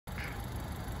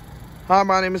Hi,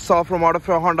 my name is Saul from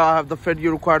AutoFair Honda. I have the fit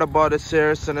you required about this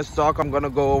Cirrus in stock. I'm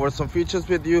gonna go over some features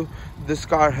with you. This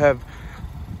car have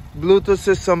Bluetooth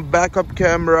system, backup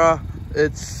camera.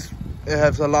 It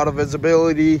has a lot of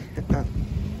visibility.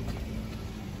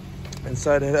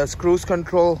 Inside it has cruise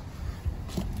control.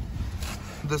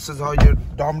 This is how your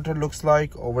odometer looks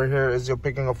like. Over here is your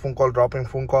picking a phone call, dropping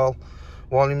phone call,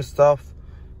 volume stuff.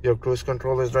 Your cruise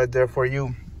control is right there for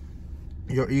you.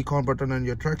 Your econ button and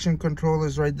your traction control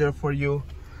is right there for you.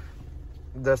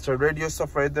 That's the radio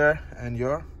stuff right there, and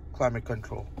your climate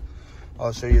control.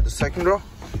 I'll show you the second row.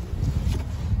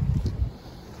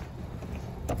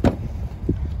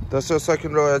 That's your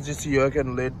second row. As you see,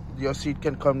 your seat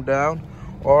can come down,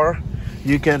 or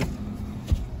you can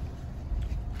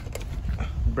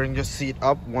bring your seat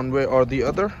up one way or the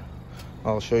other.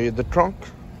 I'll show you the trunk.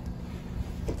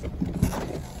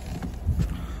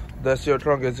 That's your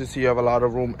trunk. As you see, you have a lot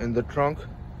of room in the trunk.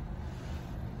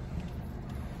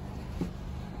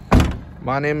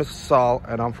 My name is Saul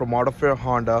and I'm from AutoFair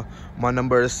Honda. My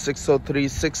number is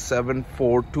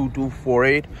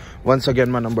 603-674-2248. Once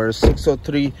again, my number is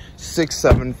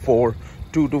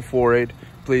 603-674-2248.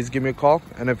 Please give me a call,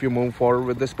 and if you move forward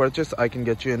with this purchase, I can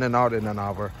get you in and out in an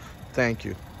hour. Thank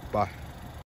you. Bye.